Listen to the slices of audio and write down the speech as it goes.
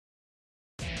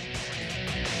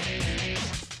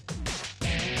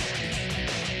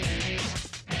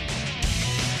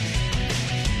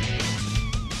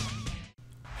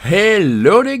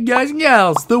Hello there guys and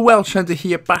gals, the Welsh Hunter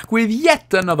here, back with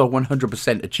yet another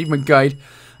 100% achievement guide,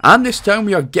 and this time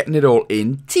we are getting it all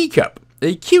in Teacup,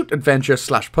 a cute adventure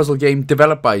slash puzzle game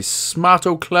developed by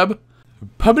Smarto Club,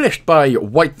 published by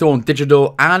Whitethorn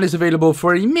Digital, and is available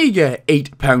for a meagre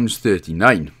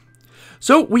 £8.39.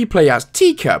 So we play as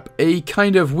Teacup, a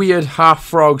kind of weird half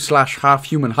frog slash half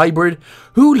human hybrid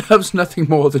who loves nothing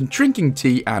more than drinking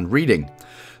tea and reading.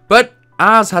 But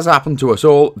as has happened to us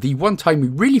all, the one time we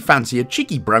really fancy a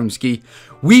cheeky brownski,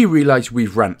 we realise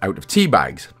we've run out of tea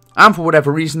bags. And for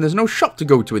whatever reason, there's no shop to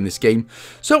go to in this game,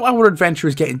 so our adventure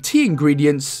is getting tea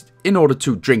ingredients in order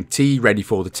to drink tea ready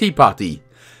for the tea party.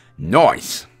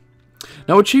 Nice!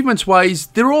 Now, achievements wise,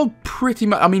 they're all pretty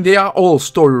much, they are all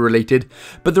story related,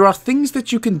 but there are things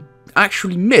that you can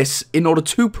actually miss in order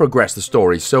to progress the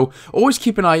story, so always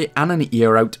keep an eye and an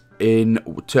ear out in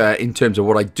terms of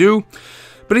what I do.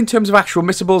 But in terms of actual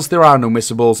missables, there are no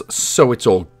missables, so it's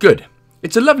all good.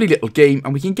 It's a lovely little game,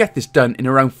 and we can get this done in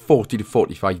around 40 to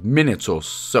 45 minutes or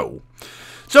so.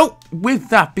 So, with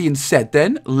that being said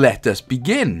then, let us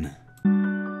begin.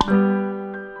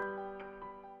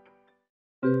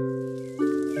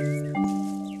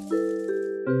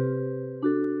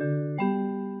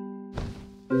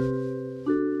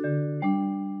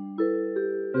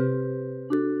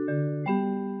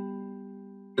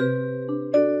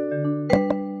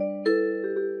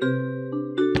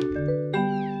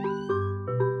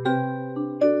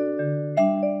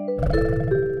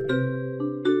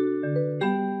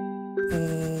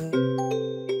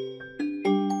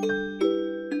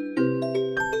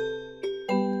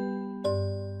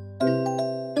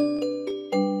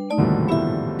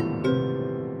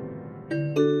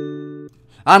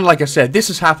 And like I said, this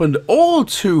has happened all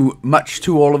too much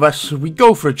to all of us. We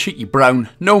go for a cheeky brown,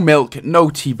 no milk, no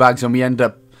tea bags, and we end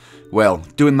up, well,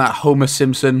 doing that Homer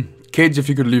Simpson. Kids, if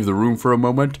you could leave the room for a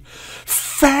moment.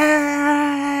 Fakey!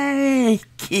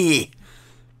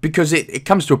 Because it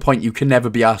comes to a point you can never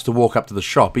be asked to walk up to the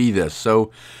shop either,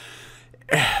 so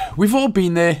we've all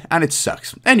been there, and it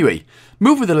sucks. Anyway,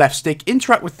 move with the left stick,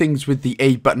 interact with things with the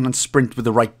A button, and sprint with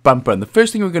the right bumper. And the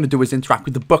first thing we're going to do is interact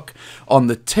with the book on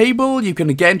the table. You can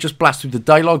again just blast through the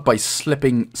dialogue by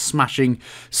slippity smashing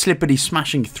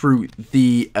through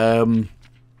the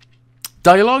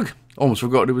dialogue. Almost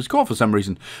forgot what it was called for some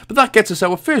reason. But that gets us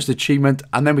our first achievement,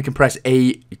 and then we can press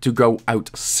A to go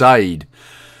outside.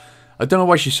 I don't know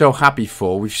why she's so happy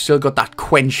for. We've still got that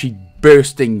quenchy,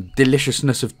 bursting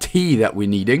deliciousness of tea that we're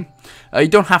needing. You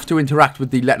don't have to interact with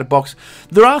the letterbox.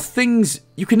 There are things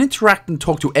you can interact and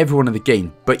talk to everyone in the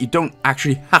game, but you don't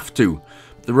actually have to.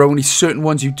 There are only certain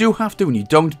ones you do have to and you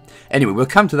don't. Anyway, we'll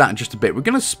come to that in just a bit. We're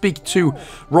going to speak to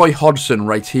Roy Hodgson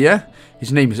right here.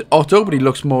 His name is Otto, but he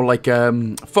looks more like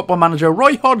football manager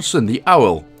Roy Hodgson, the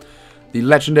owl. The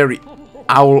legendary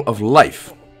owl of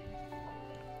life,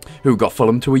 who got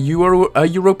Fulham to a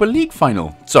Europa League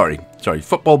final. Sorry,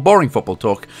 boring football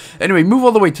talk. Anyway, move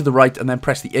all the way to the right and then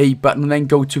press the A button and then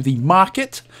go to the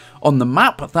market on the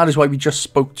map. That is why we just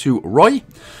spoke to Roy.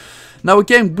 Now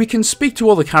again, we can speak to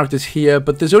all the characters here,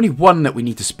 but there's only one that we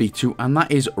need to speak to, and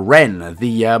that is Wren,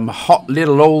 the hot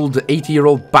little old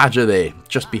 80-year-old badger there,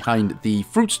 just behind the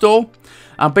fruit stall.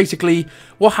 And basically,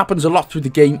 what happens a lot through the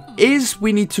game is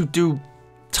we need to do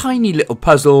tiny little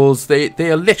puzzles. They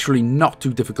are literally not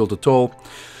too difficult at all.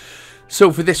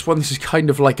 So for this one, this is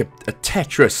kind of like a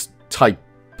Tetris type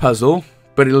puzzle,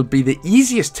 but it'll be the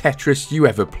easiest Tetris you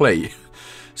ever play.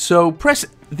 So press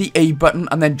the A button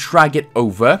and then drag it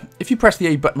over. If you press the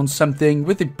A button on something,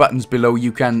 with the buttons below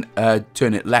you can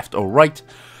turn it left or right.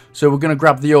 So we're going to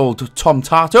grab the old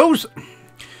tomatoes.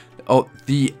 Oh,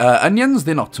 the onions,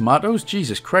 they're not tomatoes.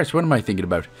 Jesus Christ, what am I thinking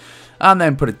about? And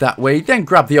then put it that way. Then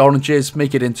grab the oranges,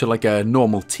 make it into like a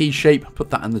normal T shape.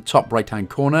 Put that in the top right hand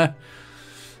corner.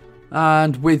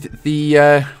 And with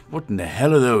the, what in the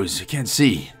hell are those? I can't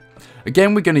see.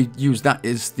 Again, we're going to use that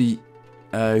as the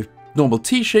normal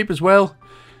T shape as well.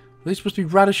 Are they supposed to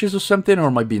be radishes or something? Or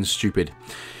am I being stupid?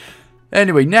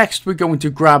 Anyway, next we're going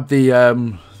to grab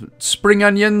the spring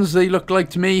onions, they look like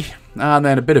to me. And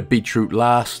then a bit of beetroot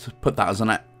last. Put that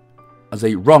as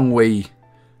a wrong way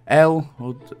L.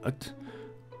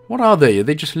 What are they? Are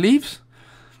they just leaves?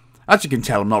 As you can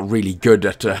tell, I'm not really good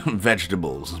at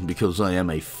vegetables because I am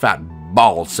a fat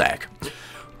ball sack.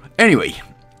 Anyway,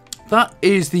 that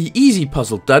is the easy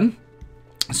puzzle done.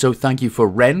 So thank you for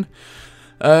Wren.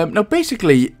 Now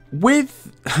basically,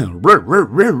 with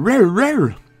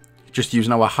just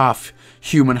using our half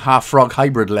human, half frog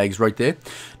hybrid legs right there.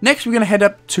 Next, we're going to head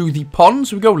up to the pond.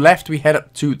 So we go left, we head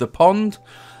up to the pond.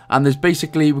 And there's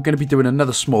basically, we're going to be doing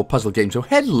another small puzzle game. So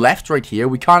head left right here.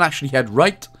 We can't actually head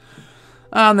right.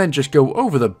 And then just go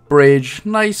over the bridge.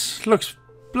 Nice. Looks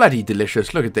bloody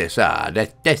delicious. Look at this. Ah,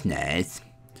 that's nice.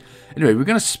 Anyway, we're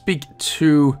going to speak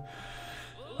to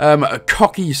a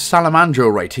cocky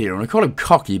Salamandro right here. And I call him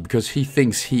cocky because he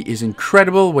thinks he is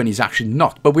incredible when he's actually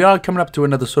not. But we are coming up to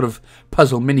another sort of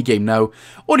puzzle minigame now.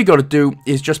 All you got to do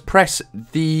is just press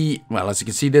the, well, as you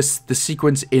can see, the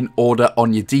sequence in order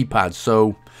on your D-pad.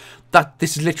 So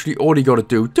this is literally all you got to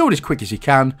do. Do it as quick as you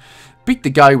can. Beat the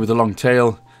guy with the long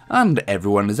tail. And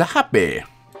everyone is happy.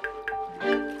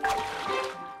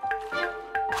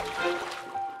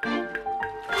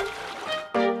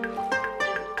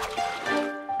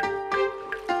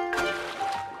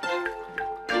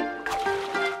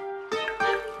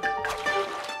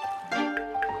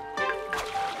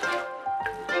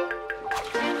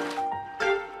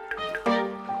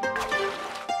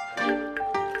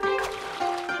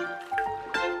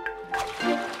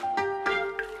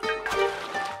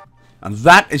 And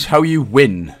that is how you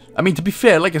win. I mean, to be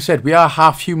fair, like I said, we are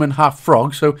half human, half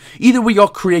frog, so either we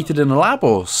got created in a lab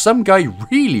or some guy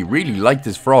really, really liked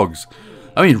his frogs.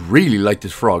 I mean, really liked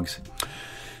his frogs.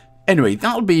 Anyway,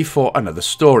 that'll be for another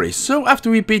story. So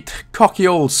after we beat cocky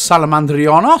old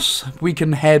Salamandrianos, we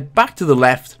can head back to the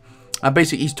left. And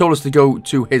basically, he's told us to go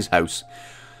to his house.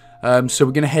 So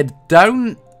we're going to head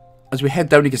down. As we head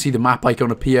down, you can see the map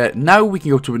icon appear. Now we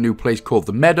can go to a new place called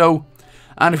the Meadow.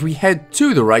 And if we head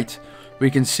to the right, we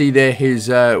can see there his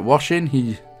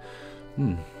washing.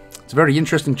 It's a very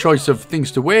interesting choice of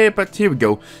things to wear, but here we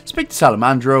go. Speak to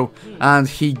Salamandro, and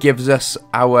he gives us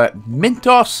our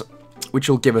Mintos, which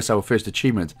will give us our first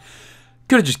achievement.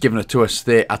 Could have just given it to us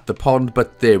there at the pond,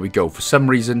 but there we go. For some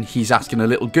reason, he's asking a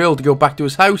little girl to go back to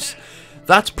his house.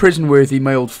 That's prison-worthy,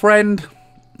 my old friend.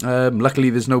 Luckily,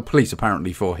 there's no police,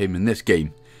 apparently, for him in this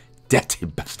game. Dirty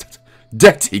bastard.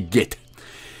 Dirty git.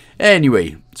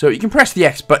 Anyway, so you can press the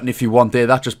X button if you want there.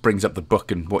 That just brings up the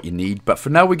book and what you need. But for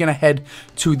now, we're going to head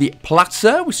to the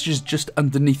plaza, which is just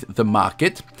underneath the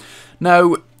market.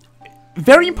 Now,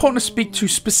 very important to speak to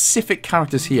specific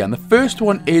characters here. And the first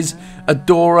one is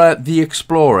Adora the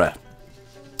Explorer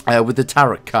with the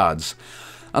tarot cards.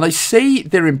 And I say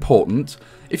they're important.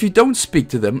 If you don't speak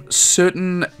to them,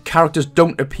 certain characters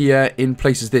don't appear in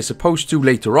places they're supposed to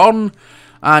later on.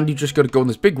 And you just got to go on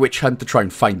this big witch hunt to try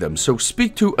and find them. So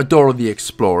speak to Adora the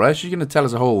Explorer. She's going to tell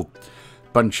us a whole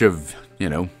bunch of, you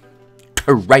know,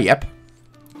 crap.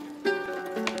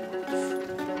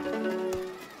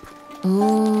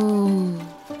 Ooh.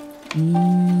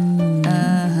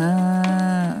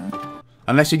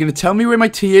 Unless you're going to tell me where my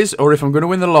tea is, or if I'm going to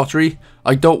win the lottery,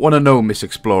 I don't want to know, Miss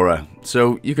Explorer.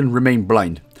 So you can remain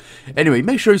blind. Anyway,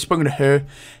 make sure you've spoken to her.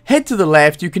 Head to the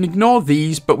left. You can ignore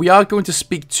these, but we are going to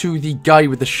speak to the guy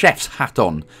with the chef's hat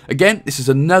on. Again, this is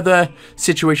another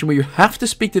situation where you have to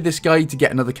speak to this guy to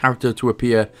get another character to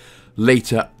appear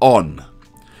later on.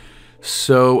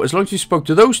 So, as long as you spoke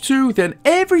to those two, then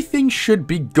everything should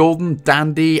be golden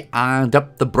dandy and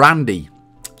up the brandy.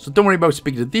 So don't worry about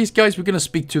speaking to these guys. We're going to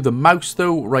speak to the mouse,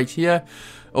 though, right here.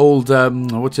 Old,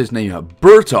 what's his name?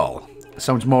 Bertol.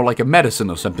 Sounds more like a medicine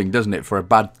or something, doesn't it, for a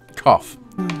bad cough.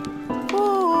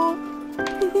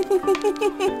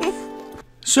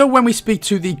 So when we speak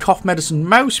to the cough medicine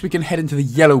mouse, we can head into the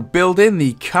yellow building,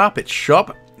 the carpet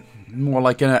shop. More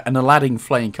like an Aladdin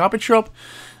flying carpet shop.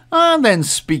 And then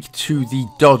speak to the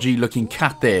dodgy looking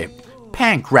cat there,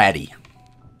 Pancratty.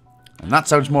 And that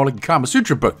sounds more like a Kama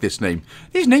Sutra book, this name.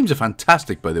 These names are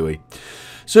fantastic, by the way.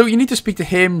 So you need to speak to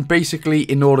him, basically,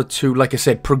 in order to, like I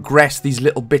said, progress these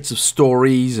little bits of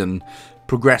stories and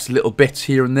progress little bits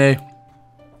here and there.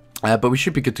 But we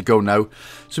should be good to go now.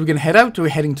 So we're going to head out. We're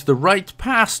heading to the right,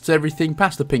 past everything,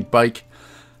 past the pink bike,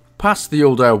 past the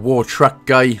old war truck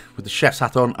guy with the chef's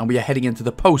hat on, and we are heading into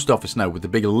the post office now with the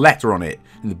big letter on it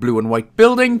in the blue and white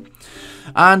building.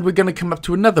 And we're going to come up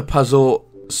to another puzzle.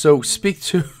 So speak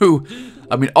to,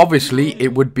 I mean, obviously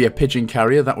it would be a pigeon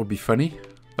carrier. That would be funny.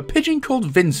 A pigeon called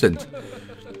Vincent.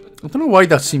 I don't know why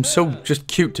that seems so just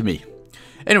cute to me.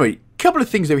 Anyway, couple of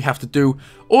things that we have to do.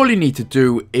 All you need to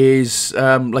do is,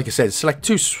 like I said, select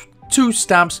two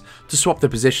stamps to swap the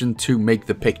position to make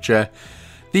the picture.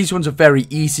 These ones are very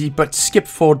easy, but skip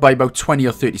forward by about 20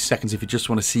 or 30 seconds if you just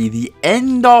want to see the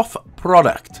end of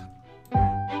product.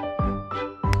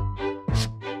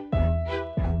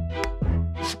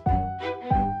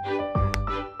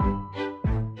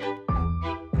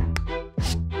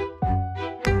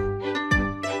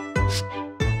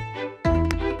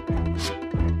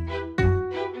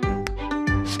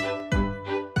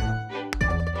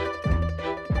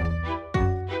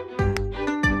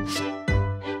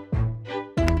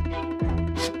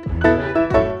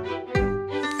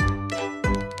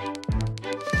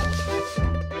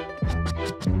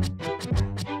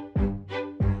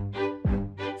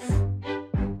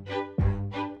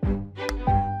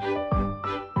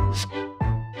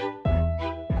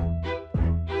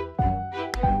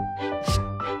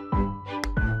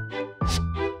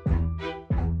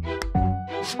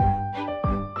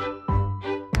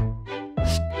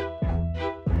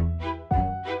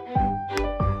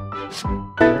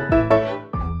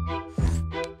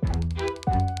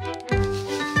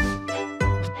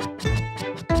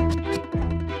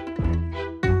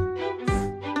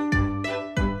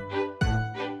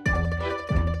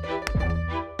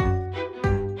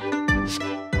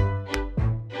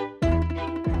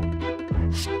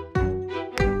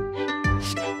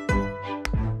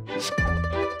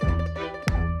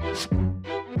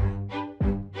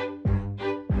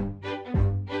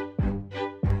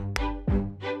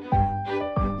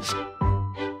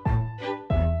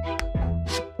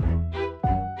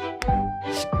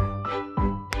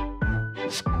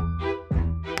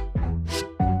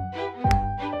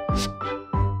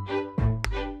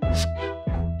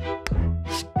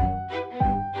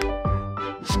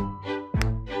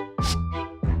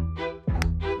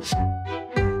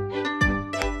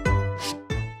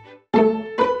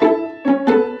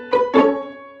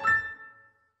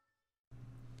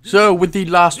 So, with the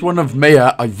last one of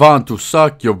Maya, I want to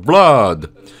suck your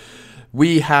blood.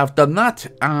 We have done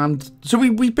that, and so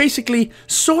we basically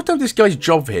sort out this guy's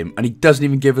job for him, and he doesn't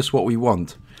even give us what we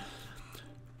want.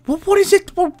 Well, what is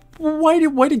it?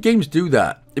 Why do games do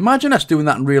that? Imagine us doing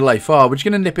that in real life. Oh, we're just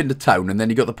going to nip into town, and then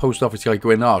you got the post office guy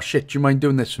going, oh shit, do you mind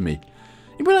doing this for me?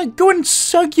 You'd be like, go and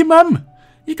suck your mum.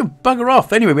 You can bugger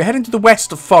off. Anyway, we're heading to the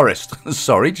west forest.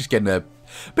 Sorry, just getting a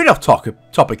bit off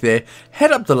topic there.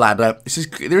 Head up the ladder.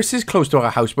 This is close to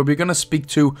our house, but we're going to speak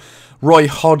to Roy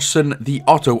Hodgson, the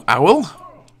Otto Owl.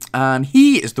 And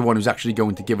he is the one who's actually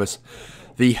going to give us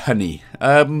the honey.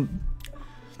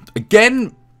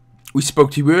 Again, we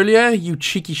spoke to you earlier, you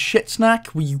cheeky shit snack.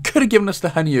 You could have given us the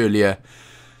honey earlier.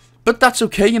 But that's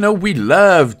okay, you know, we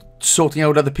love sorting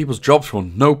out other people's jobs for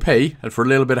no pay and for a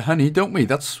little bit of honey, don't we?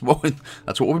 That's what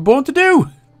we're born to do.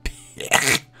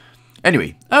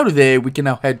 Anyway, out of there, we can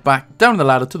now head back down the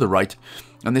ladder to the right.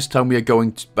 And this time we are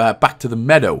going back to the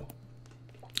meadow,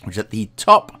 which is at the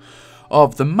top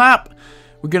of the map.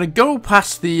 We're going to go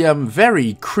past the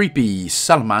very creepy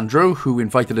Salamandro who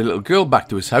invited a little girl back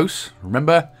to his house.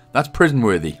 Remember, that's prison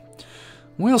worthy.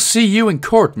 We'll see you in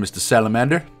court, Mr.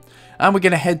 Salamander. And we're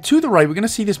going to head to the right. We're going to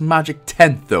see this magic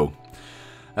tent, though.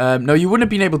 Now, you wouldn't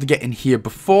have been able to get in here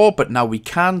before, but now we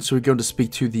can. So we're going to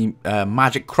speak to the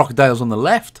magic crocodiles on the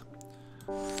left.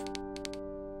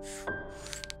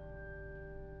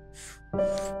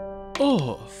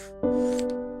 Oh.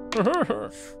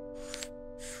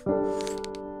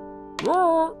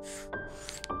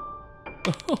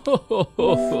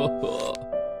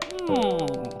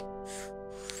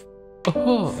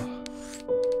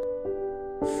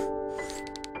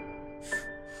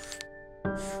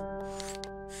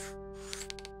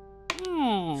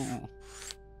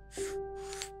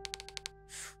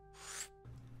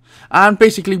 And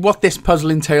basically what this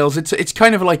puzzle entails, it's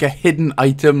kind of like a hidden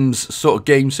items sort of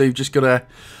game, so you've just got to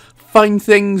find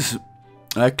things,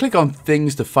 click on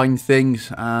things to find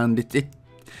things, and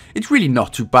it's really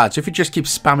not too bad. So if you just keep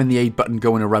spamming the A button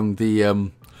going around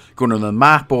the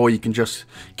map, or you can just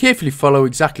carefully follow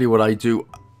exactly what I do.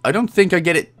 I don't think I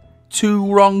get it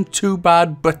too wrong, too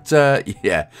bad, but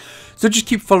yeah. So just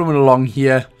keep following along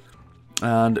here,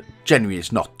 and generally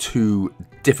it's not too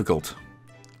difficult.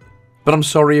 But I'm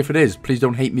sorry if it is. Please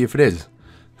don't hate me if it is.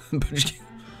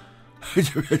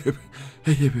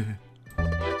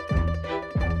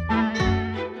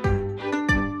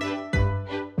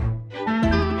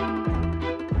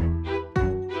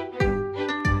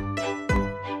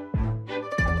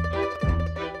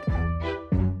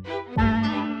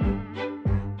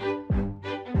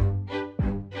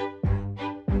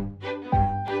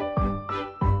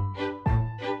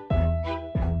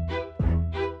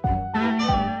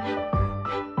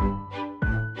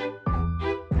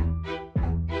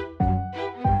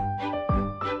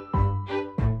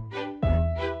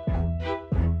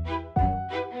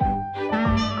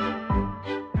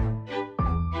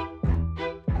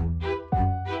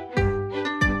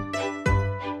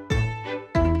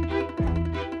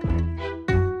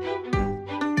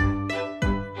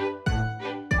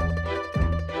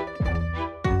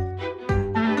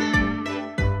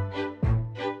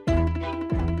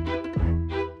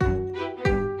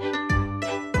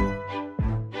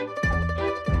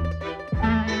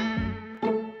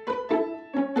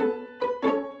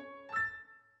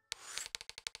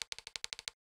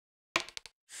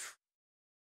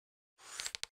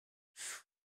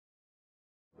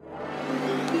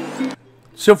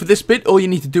 So for this bit, all you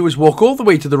need to do is walk all the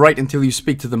way to the right until you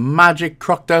speak to the magic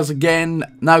crocodiles again.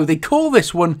 Now, they call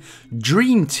this one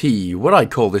Dream Tea. What I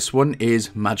call this one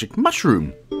is Magic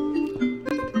Mushroom.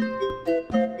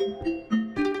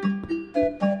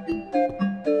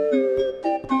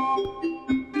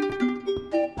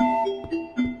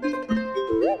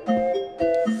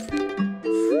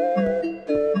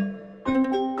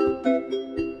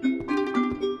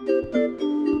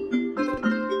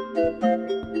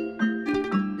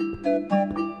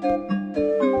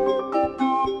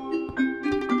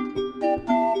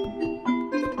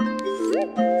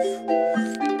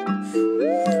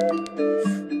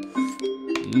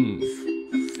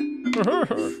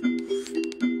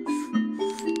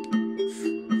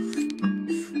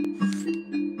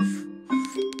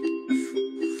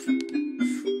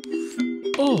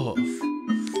 Oh.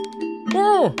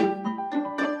 Oh.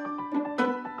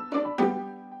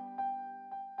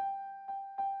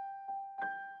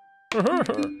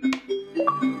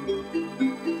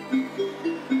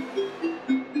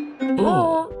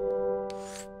 Oh.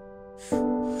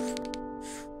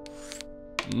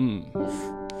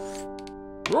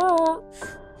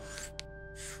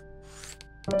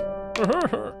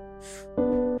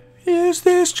 Is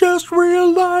this just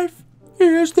real life?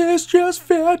 Is this just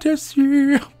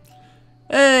fantasy?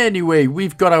 Anyway,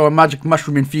 we've got our magic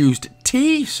mushroom infused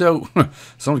tea, so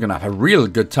someone's gonna have a real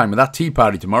good time with that tea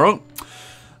party tomorrow.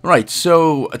 Right,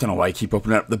 so I don't know why I keep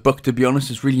opening up the book, to be honest.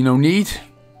 There's really no need.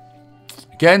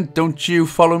 Again, don't you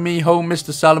follow me home,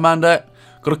 Mr. Salamander.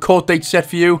 Got a court date set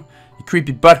for you, you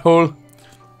creepy butthole.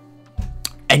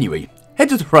 Anyway, head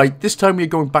to the right. This time we're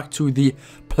going back to the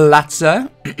plaza.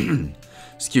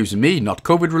 Excuse me, not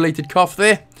COVID-related cough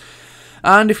there.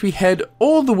 And if we head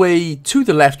all the way to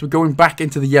the left, we're going back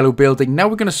into the yellow building. Now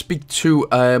we're going to speak to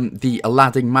the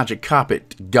Aladdin magic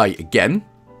carpet guy again.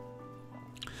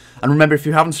 And remember, if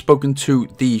you haven't spoken to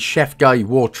the chef guy,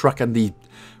 war truck, and the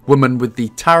woman with the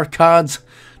tarot cards,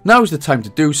 now's the time to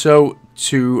do so,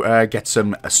 to get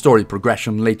some story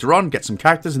progression later on, get some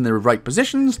characters in their right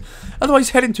positions. Otherwise,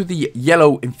 head into the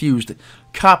yellow infused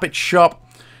carpet shop,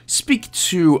 speak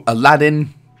to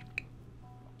Aladdin,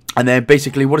 and then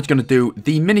basically what it's going to do,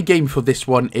 the mini game for this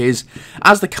one is,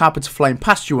 as the carpets are flying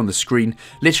past you on the screen,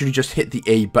 literally just hit the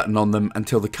A button on them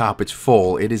until the carpets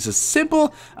fall. It is as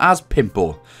simple as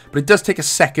pimple, but it does take a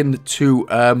second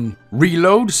to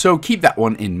reload, so keep that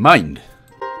one in mind.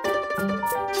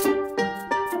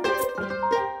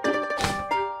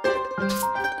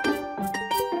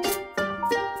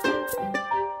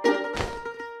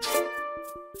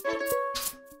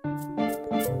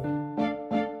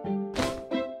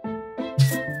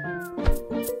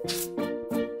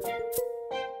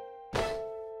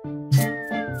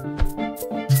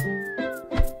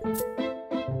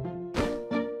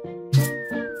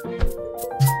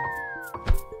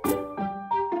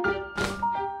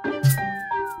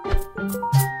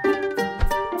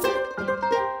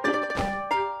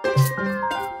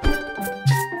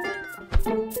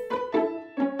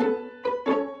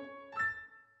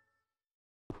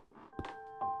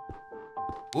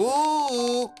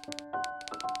 Ooh.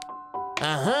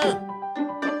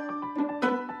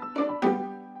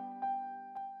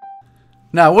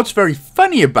 Now, what's very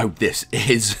funny about this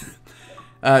is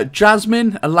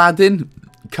Jasmine, Aladdin,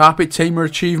 Carpet Tamer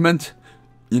achievement.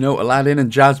 You know, Aladdin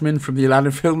and Jasmine from the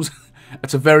Aladdin films.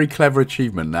 That's a very clever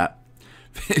achievement, that.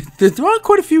 There are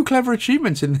quite a few clever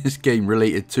achievements in this game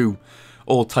related to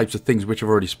all types of things which I've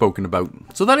already spoken about.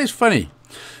 So that is funny.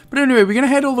 But anyway, we're going to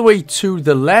head all the way to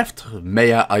the left.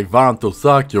 Maya, I want to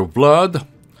suck your blood.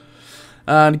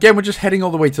 And again, we're just heading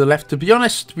all the way to the left. To be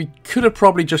honest, we could have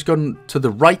probably just gone to the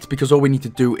right, because all we need to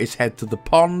do is head to the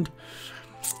pond.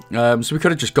 So we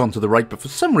could have just gone to the right, but for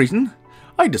some reason,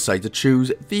 I decided to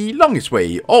choose the longest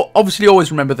way. Oh, obviously,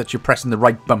 always remember that you're pressing the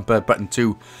right bumper button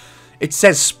too. It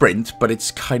says sprint, but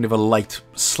it's kind of a light,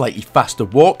 slightly faster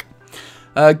walk.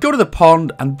 Go to the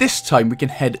pond, and this time we can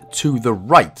head to the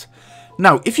right.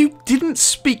 Now, if you didn't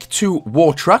speak to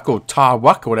War Truck or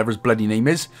Tarwak or whatever his bloody name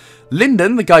is,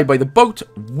 Lyndon, the guy by the boat,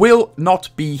 will not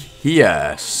be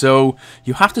here. So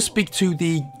you have to speak to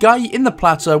the guy in the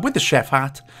plaza with the chef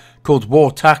hat called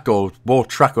War Truck or War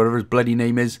Truck or whatever his bloody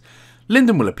name is.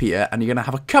 Lyndon will appear, and you're going to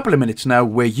have a couple of minutes now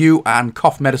where you and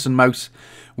Cough Medicine Mouse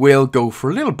will go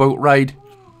for a little boat ride.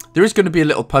 There is going to be a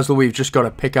little puzzle where you've just got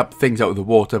to pick up things out of the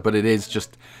water, but it is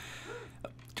just...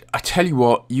 I tell you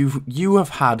what, you have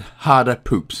had harder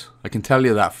poops. I can tell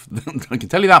you that. I can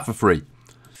tell you that for free.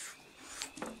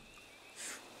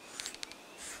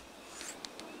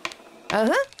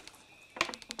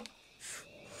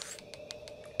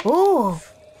 Ooh.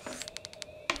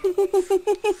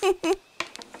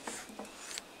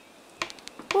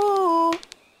 Ooh.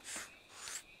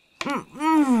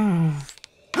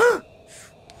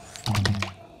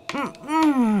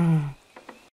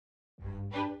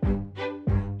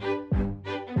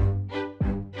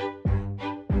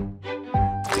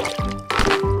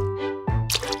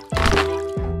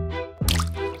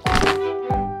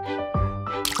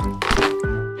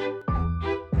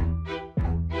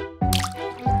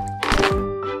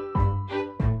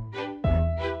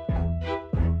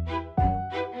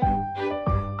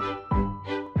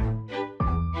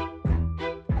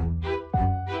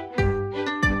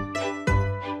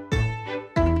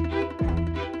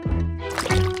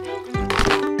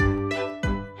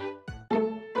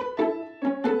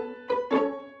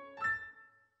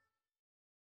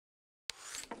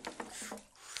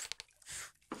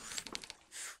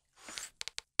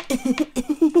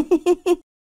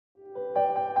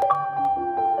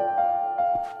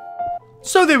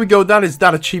 So there we go, that is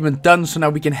that achievement done. So now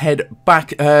we can head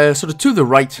back sort of to the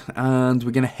right, and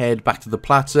we're going to head back to the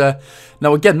plaza.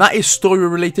 Now again, that is story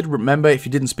related. Remember, if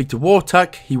you didn't speak to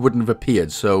Wartuck, he wouldn't have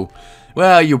appeared. So,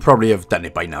 well, you probably have done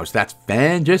it by now, so that's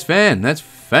fine, just fine, that's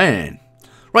fine.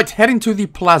 Right, heading to the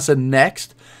plaza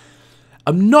next.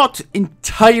 I'm not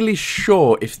entirely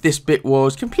sure if this bit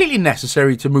was completely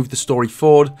necessary to move the story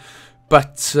forward,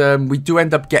 but we do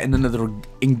end up getting another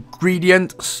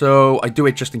ingredient, so I do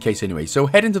it just in case anyway. So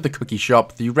head into the cookie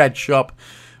shop, the red shop,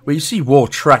 where you see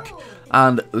Wartruck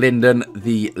and Lyndon,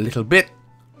 the little bitch.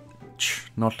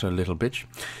 Not a little bitch.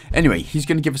 Anyway, he's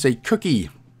going to give us a cookie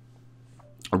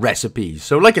recipe.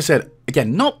 So like I said,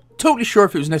 again, not totally sure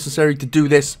if it was necessary to do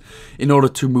this in order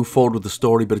to move forward with the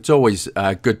story, but it's always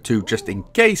good to, just in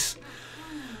case.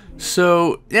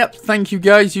 So, yep, thank you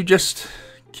guys. You just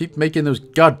keep making those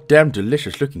goddamn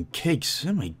delicious looking cakes.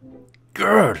 Oh my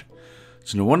god.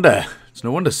 It's no wonder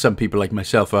some people like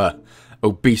myself are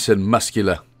obese and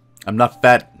muscular. I'm not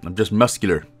fat, I'm just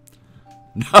muscular.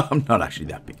 No, I'm not actually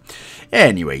that big.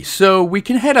 Anyway, so we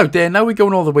can head out there. Now we're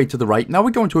going all the way to the right. Now we're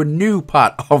going to a new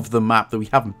part of the map that we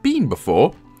haven't been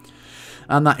before.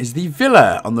 And that is the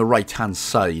villa on the right-hand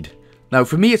side. Now,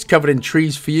 for me, it's covered in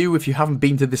trees. For you, if you haven't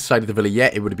been to this side of the villa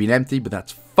yet, it would have been empty, but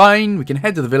that's fine. We can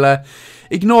head to the villa.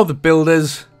 Ignore the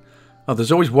builders. Oh,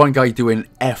 there's always one guy doing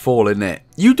F all in it.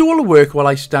 You do all the work while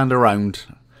I stand around.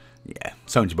 Yeah,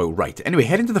 sounds about right. Anyway,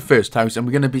 heading to the first house, and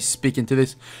we're going to be speaking to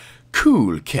this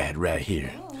cool cat right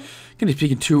here. Going to be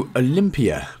speaking to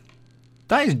Olympia.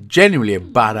 That is genuinely a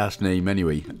badass name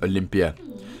anyway, Olympia.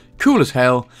 Cool as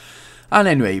hell. And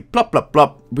anyway, blop, blop,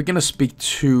 blop. We're going to speak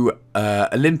to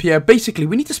Olympia. Basically,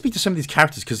 we need to speak to some of these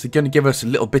characters because they're going to give us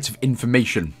little bits of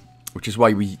information, which is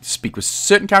why we speak with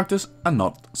certain characters and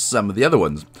not some of the other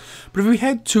ones. But if we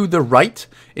head to the right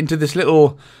into this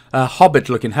little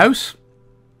hobbit-looking house,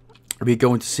 we're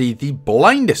going to see the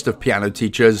blindest of piano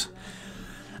teachers.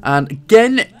 And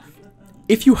again,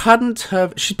 if you hadn't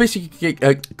have, she's basically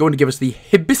going to give us the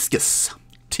hibiscus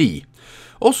tea,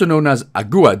 also known as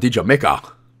agua de Jamaica.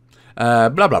 Blah,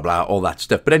 blah, blah, all that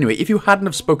stuff. But anyway, if you hadn't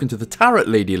have spoken to the Tarot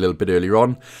Lady a little bit earlier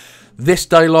on, this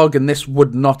dialogue and this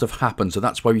would not have happened. So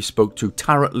that's why we spoke to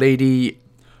Tarot Lady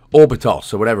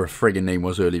Orbitos, or whatever her friggin' name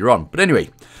was earlier on. But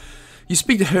anyway, you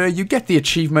speak to her, you get the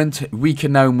achievement. We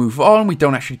can now move on. We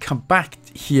don't actually come back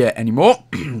here anymore.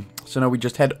 So now we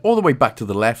just head all the way back to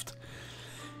the left.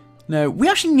 Now, we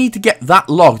actually need to get that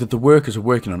log that the workers are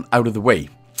working on out of the way.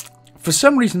 For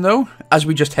some reason, though, as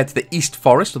we just head to the East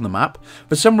Forest on the map,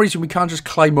 for some reason we can't just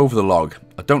climb over the log.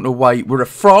 I don't know why. We're a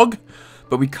frog,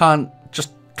 but we can't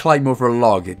just climb over a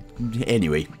log.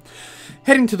 Anyway,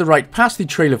 heading to the right, past the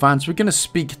trail of vans, we're going to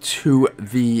speak to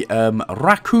the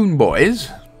raccoon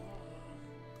boys.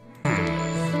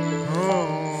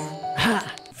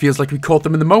 Feels like we caught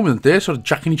them in the moment there, sort of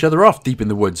jacking each other off deep in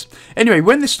the woods. Anyway,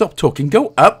 when they stop talking,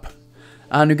 go up.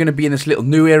 And we're going to be in this little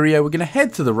new area. We're going to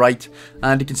head to the right.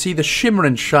 And you can see the shimmer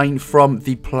and shine from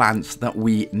the plants that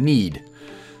we need.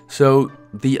 So,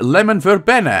 the lemon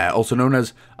verbena, also known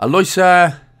as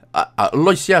Aloysia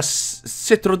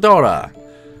citrodora.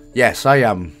 Yes, I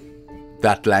am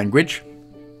that language.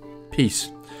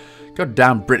 Peace.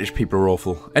 Goddamn British people are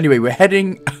awful. Anyway, we're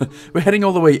heading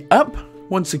all the way up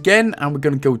once again, and we're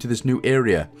going to go to this new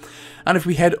area. And if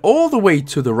we head all the way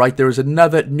to the right, there is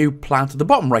another new plant at the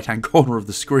bottom right-hand corner of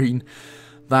the screen.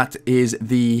 That is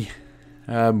the,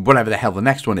 whatever the hell the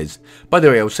next one is. By the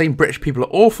way, I was saying British people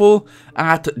are awful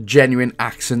at genuine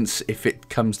accents if it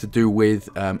comes to do with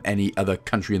any other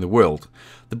country in the world.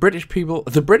 The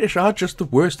British are just the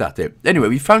worst at it. Anyway,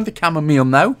 we found the chamomile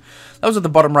now. That was at the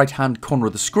bottom right-hand corner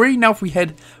of the screen. Now if we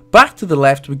head back to the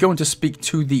left, we're going to speak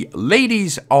to the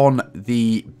ladies on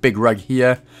the big rug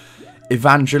here.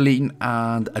 Evangeline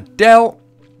and Adele.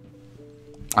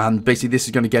 And basically this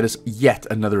is going to get us yet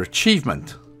another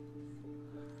achievement.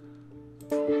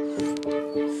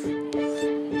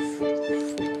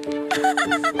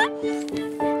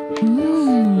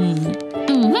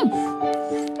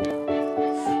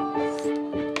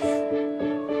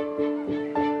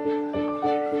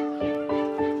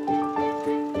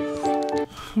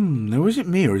 Now is it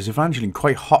me or is Evangeline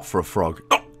quite hot for a frog?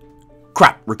 Oh,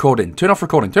 crap, recording. Turn off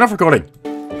recording. Turn off recording.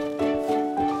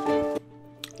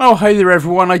 Oh, hey there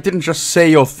everyone. I didn't just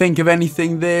say or think of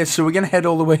anything there, so we're going to head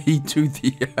all the way to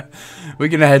the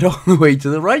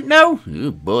right now.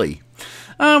 Oh boy.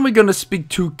 And we're going to speak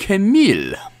to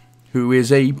Camille, who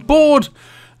is a bored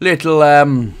little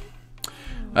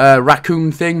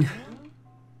raccoon thing.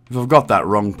 If I've got that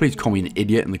wrong, please call me an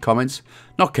idiot in the comments.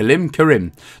 Not Kalim,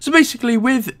 Karim. So basically,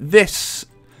 with this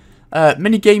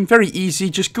mini game, very easy.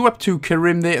 Just go up to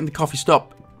Karim there in the coffee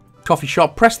shop.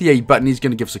 Press the A button. He's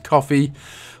going to give us a coffee.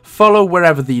 Follow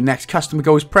wherever the next customer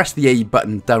goes. Press the A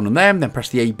button down on them. Then press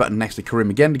the A button next to Karim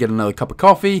again to get another cup of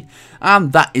coffee.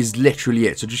 And that is literally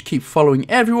it. So just keep following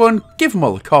everyone. Give them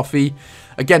all the coffee.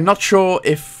 Again, not sure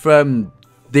if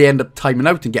they end up timing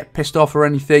out and get pissed off or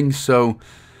anything. So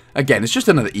again, it's just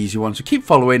another easy one. So keep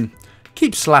following.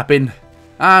 Keep slapping.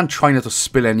 And try not to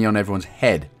spill any on everyone's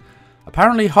head.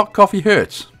 Apparently, hot coffee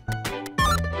hurts.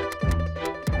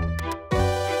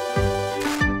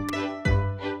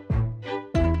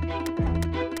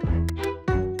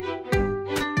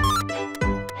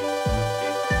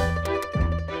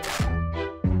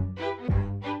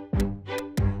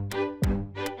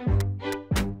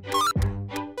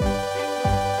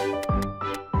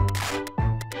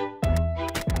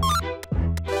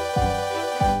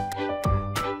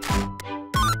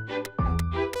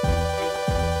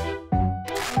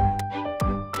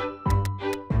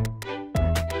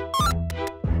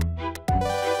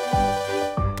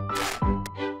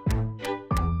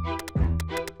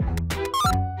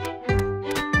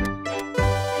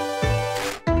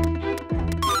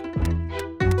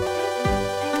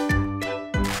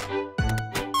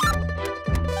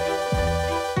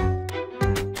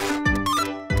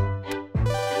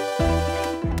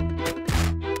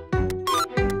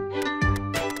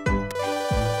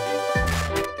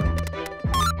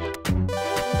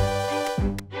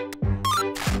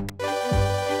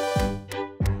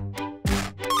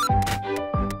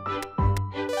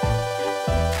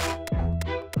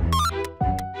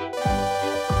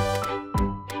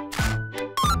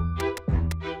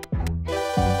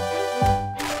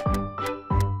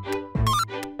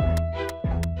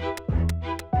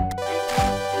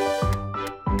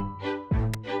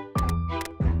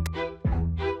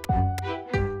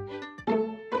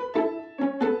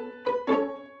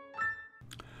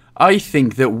 I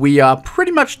think that we are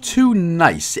pretty much too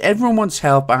nice. Everyone wants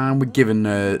help, and we're giving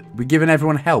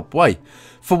everyone help. Why?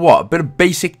 For what? A bit of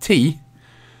basic tea?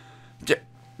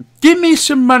 Give me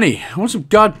some money. I want some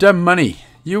goddamn money.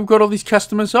 You got all these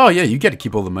customers? Oh yeah, you get to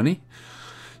keep all the money.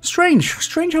 Strange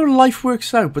how life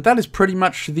works out, but that is pretty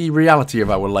much the reality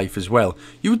of our life as well.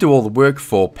 You do all the work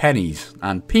for pennies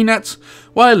and peanuts,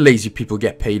 while lazy people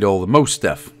get paid all the most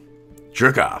stuff.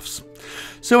 Jerk-offs.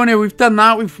 So anyway, we've done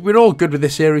that. We're all good with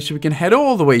this area, so we can head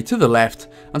all the way to the left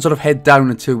and sort of head down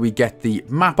until we get the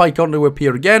map icon to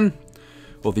appear again,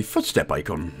 or the footstep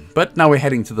icon. But now we're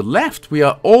heading to the left. We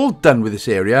are all done with this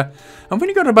area, and we've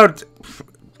only got about,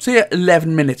 say,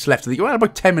 11 minutes left of the, well,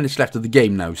 about 10 minutes left of the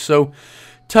game now. So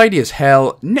tidy as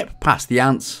hell. Nip past the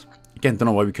ants. Again, don't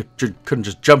know why we couldn't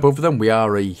just jump over them. We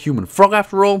are a human frog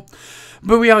after all.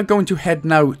 But we are going to head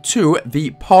now to the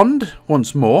pond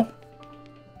once more.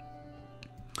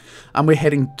 And we're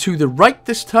heading to the right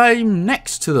this time,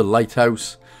 next to the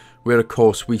lighthouse, where of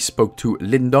course we spoke to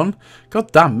Lyndon.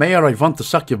 God damn, Mayor, I want to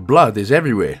suck your blood is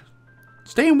everywhere.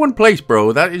 Stay in one place,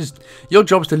 bro. That is, your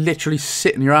job is to literally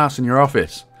sit in your ass in your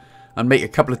office and make a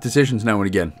couple of decisions now and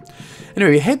again.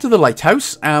 Anyway, we head to the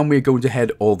lighthouse, and we're going to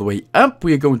head all the way up.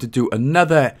 We are going to do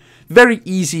another very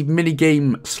easy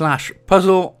minigame slash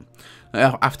puzzle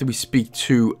after we speak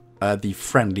to the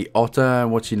friendly otter.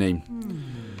 What's your name?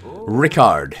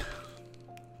 Rickard.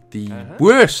 The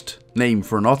worst name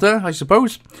for an otter, I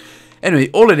suppose. Anyway,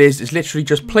 all it is literally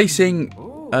just placing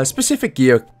specific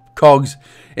gear cogs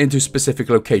into specific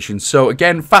locations. So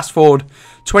again, fast forward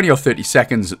 20 or 30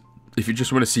 seconds if you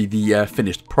just want to see the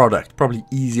finished product. Probably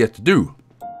easier to do.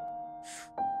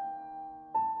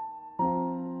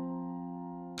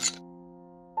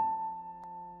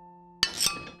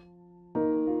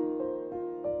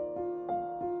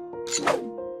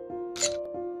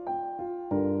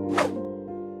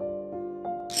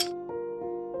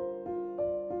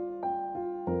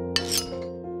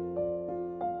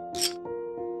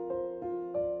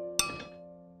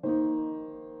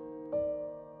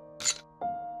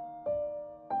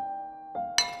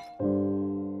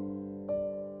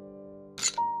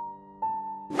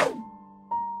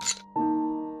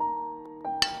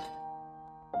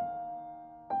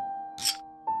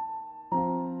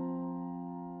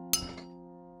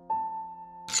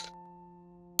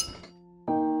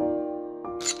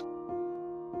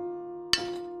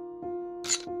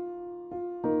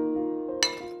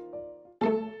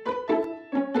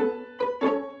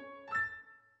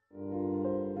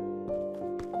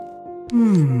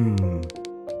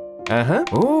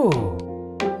 Oh.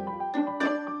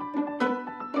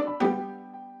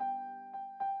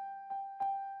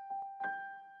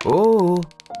 Oh.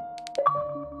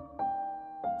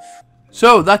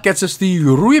 So that gets us the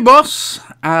Rooibos,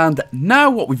 and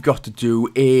now what we've got to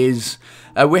do is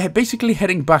we're basically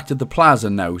heading back to the plaza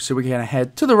now. So we're going to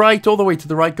head to the right, all the way to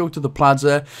the right, go to the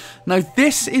plaza. Now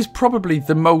this is probably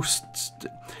the most.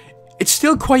 It's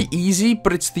still quite easy,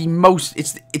 but it's the most.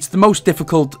 It's the most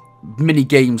difficult mini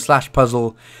game /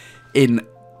 puzzle in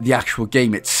the actual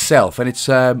game itself, and it's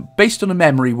based on a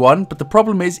memory one. But the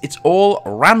problem is it's all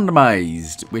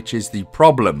randomized, which is the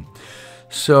problem.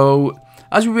 So,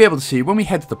 as we'll be able to see, when we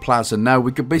head to the plaza now,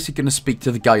 we're basically going to speak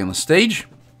to the guy on the stage.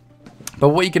 But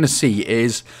what you're going to see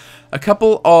is a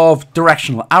couple of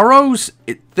directional arrows.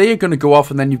 They are going to go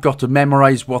off, and then you've got to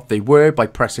memorize what they were by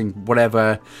pressing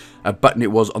whatever button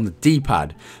it was on the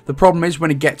D-pad. The problem is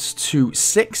when it gets to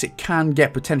 6, it can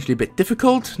get potentially a bit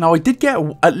difficult. Now, I did get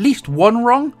at least one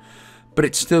wrong, but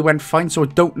it still went fine. So I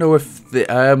don't know if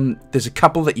there's a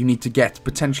couple that you need to get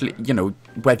potentially, you know,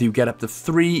 whether you get up to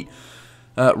 3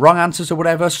 wrong answers or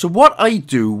whatever. So what I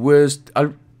do was,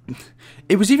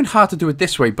 it was even hard to do it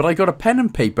this way, but I got a pen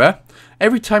and paper.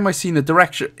 Every time I seen the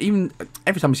direction, even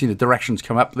every time I seen the directions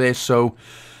come up there. So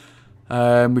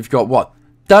we've got what?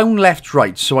 Down, left,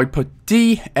 right. So I put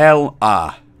D, L,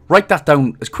 R. Write that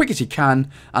down as quick as you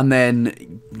can, and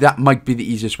then that might be the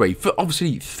easiest way. For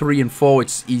obviously 3 and 4,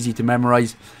 it's easy to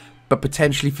memorize. But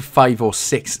potentially for 5 or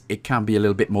 6, it can be a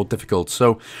little bit more difficult.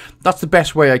 So that's the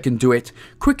best way I can do it.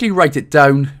 Quickly write it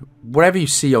down, whatever you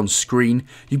see on screen.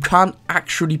 You can't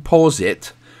actually pause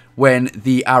it when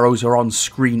the arrows are on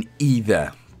screen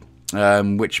either.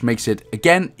 Which makes it,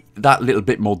 again, that little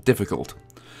bit more difficult.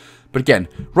 But again,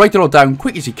 write it all down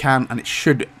quick as you can, and it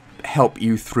should help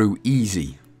you through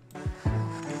easy.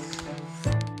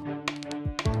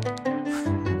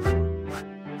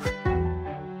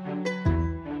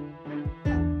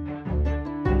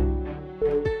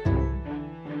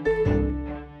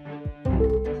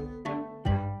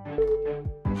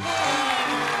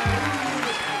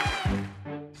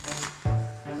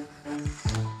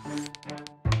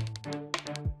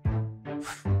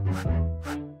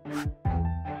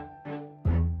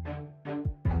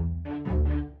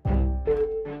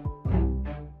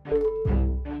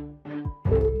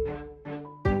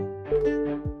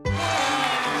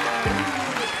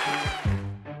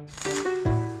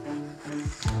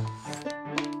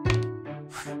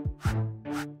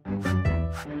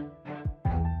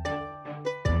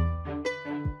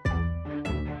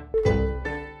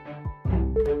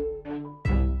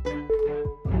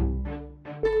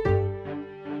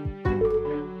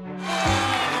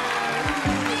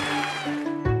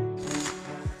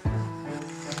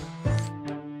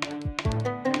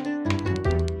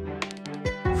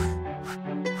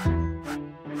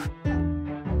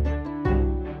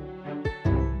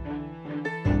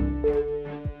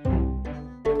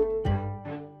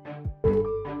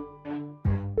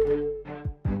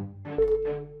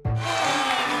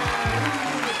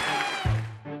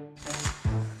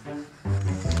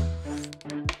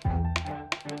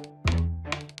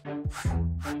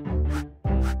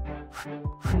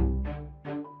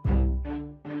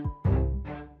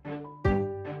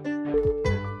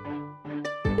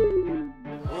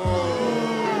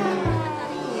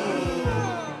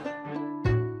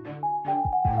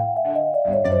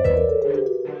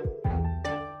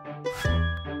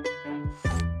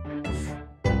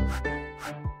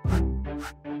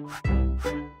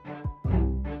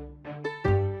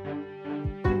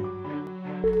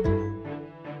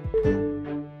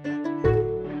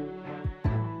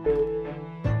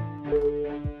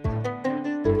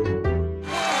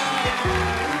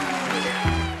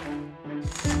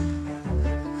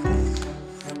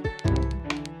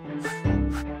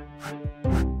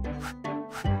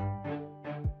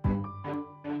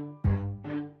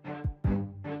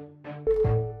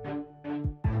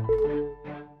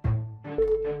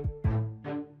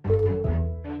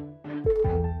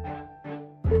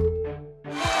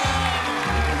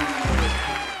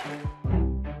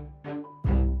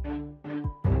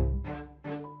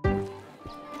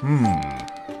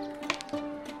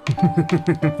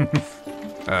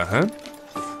 Uh-huh.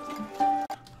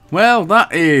 Well,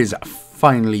 that is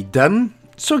finally done.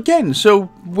 So again,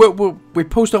 we're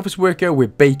post office worker, we're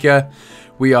baker,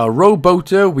 we are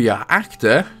rowboater, we are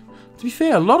actor. To be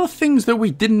fair, a lot of things that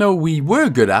we didn't know we were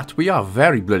good at, we are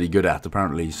very bloody good at,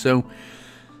 apparently. So,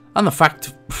 and the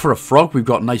fact, for a frog, we've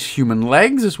got nice human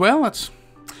legs as well.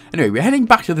 Anyway, we're heading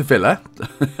back to the villa.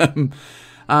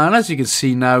 And as you can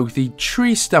see now, the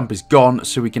tree stump is gone,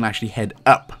 so we can actually head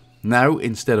up now,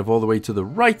 instead of all the way to the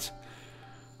right.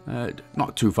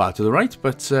 Not too far to the right,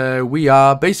 but we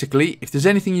are basically, if there's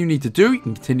anything you need to do, you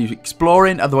can continue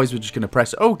exploring. Otherwise, we're just going to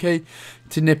press OK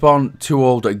to nip on to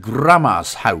old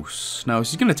Grandma's house. Now,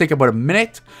 this is going to take about a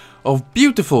minute of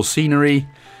beautiful scenery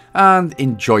and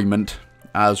enjoyment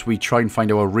as we try and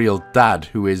find our real dad,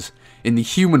 who is in the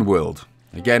human world.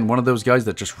 Again, one of those guys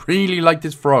that just really liked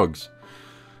his frogs.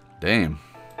 Damn.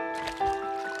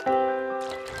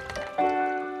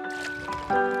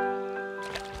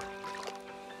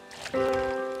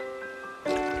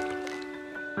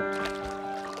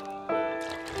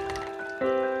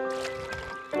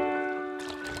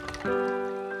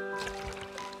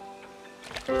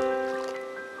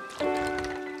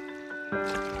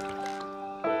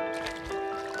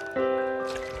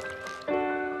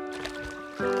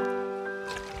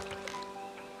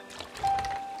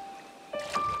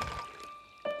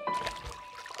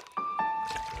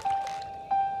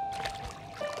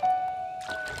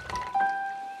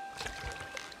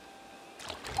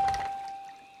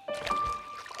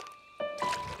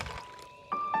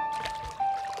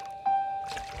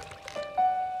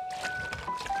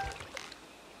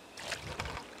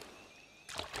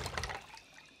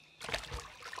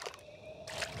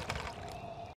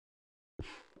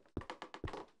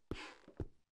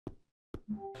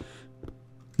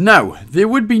 Now, there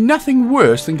would be nothing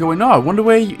worse than going, oh, I wonder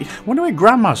where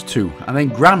Grandma's to, and then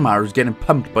Grandma is getting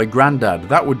pumped by Granddad.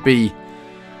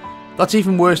 That's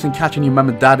even worse than catching your mum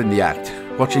and dad in the act.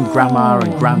 Watching Grandma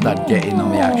and Granddad get in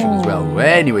on the action as well.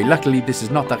 Anyway, luckily this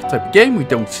is not that type of game. We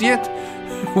don't see it.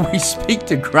 We speak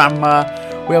to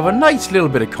Grandma. We have a nice little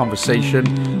bit of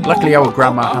conversation. Luckily our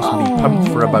Grandma hasn't been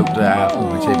pumped for about,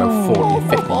 I'd say about 40 or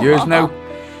 50 years now.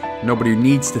 Nobody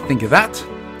needs to think of that.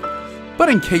 But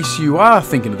in case you are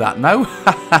thinking of that now,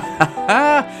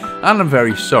 and I'm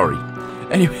very sorry.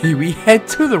 Anyway, we head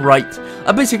to the right.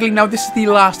 Basically, now this is the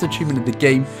last achievement of the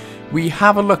game. We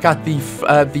have a look at the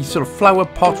sort of flower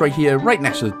pot right here, right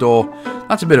next to the door.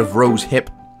 That's a bit of rose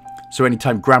hip. So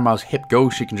anytime Grandma's hip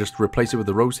goes, she can just replace it with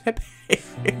a rose hip.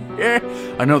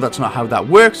 I know that's not how that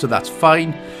works, so that's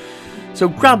fine. So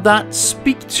grab that,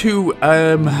 speak to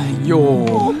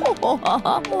your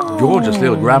gorgeous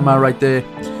little Grandma right there.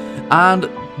 And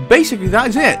basically that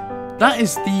is it. That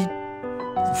is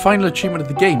the final achievement of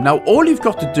the game. Now all you've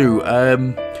got to do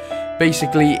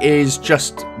basically is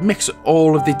just mix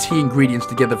all of the tea ingredients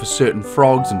together for certain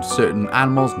frogs and certain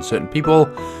animals and certain people.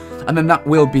 And then that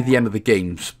will be the end of the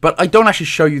games. But I don't actually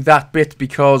show you that bit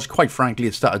because, quite frankly,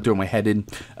 it started doing my head in.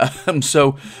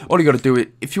 So all you got to do is,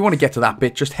 if you want to get to that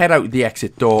bit, just head out the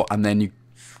exit door and then you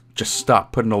just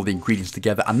start putting all the ingredients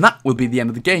together. And that will be the end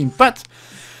of the game. But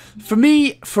for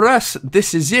me, for us,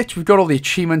 this is it. We've got all the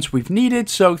achievements we've needed.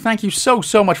 So thank you so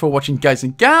much for watching, guys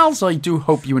and gals. I do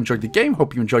hope you enjoyed the game.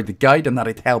 Hope you enjoyed the guide and that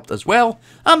it helped as well.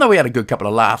 And that we had a good couple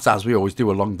of laughs, as we always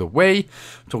do along the way.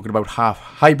 Talking about half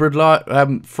hybrid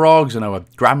frogs and our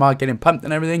Grandma getting pumped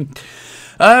and everything.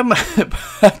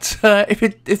 But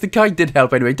if the guide did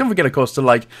help anyway, don't forget, of course, to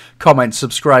like, comment,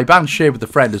 subscribe, and share with a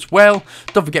friend as well.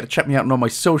 Don't forget to check me out on all my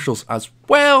socials as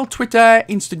well. Twitter,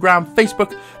 Instagram,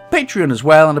 Facebook, Patreon as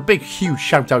well. And a big, huge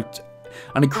shout out,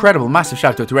 an incredible, massive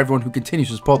shout out to everyone who continues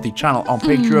to support the channel on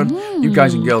Patreon. You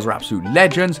guys and girls are absolute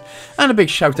legends. And a big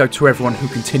shout out to everyone who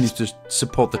continues to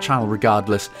support the channel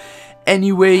regardless.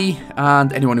 Anyway,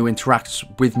 and anyone who interacts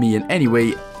with me in any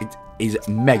way, it is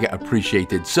mega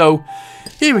appreciated. So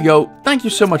here we go. Thank you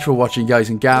so much for watching, guys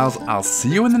and gals. I'll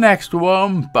see you in the next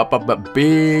one.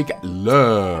 Big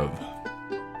love.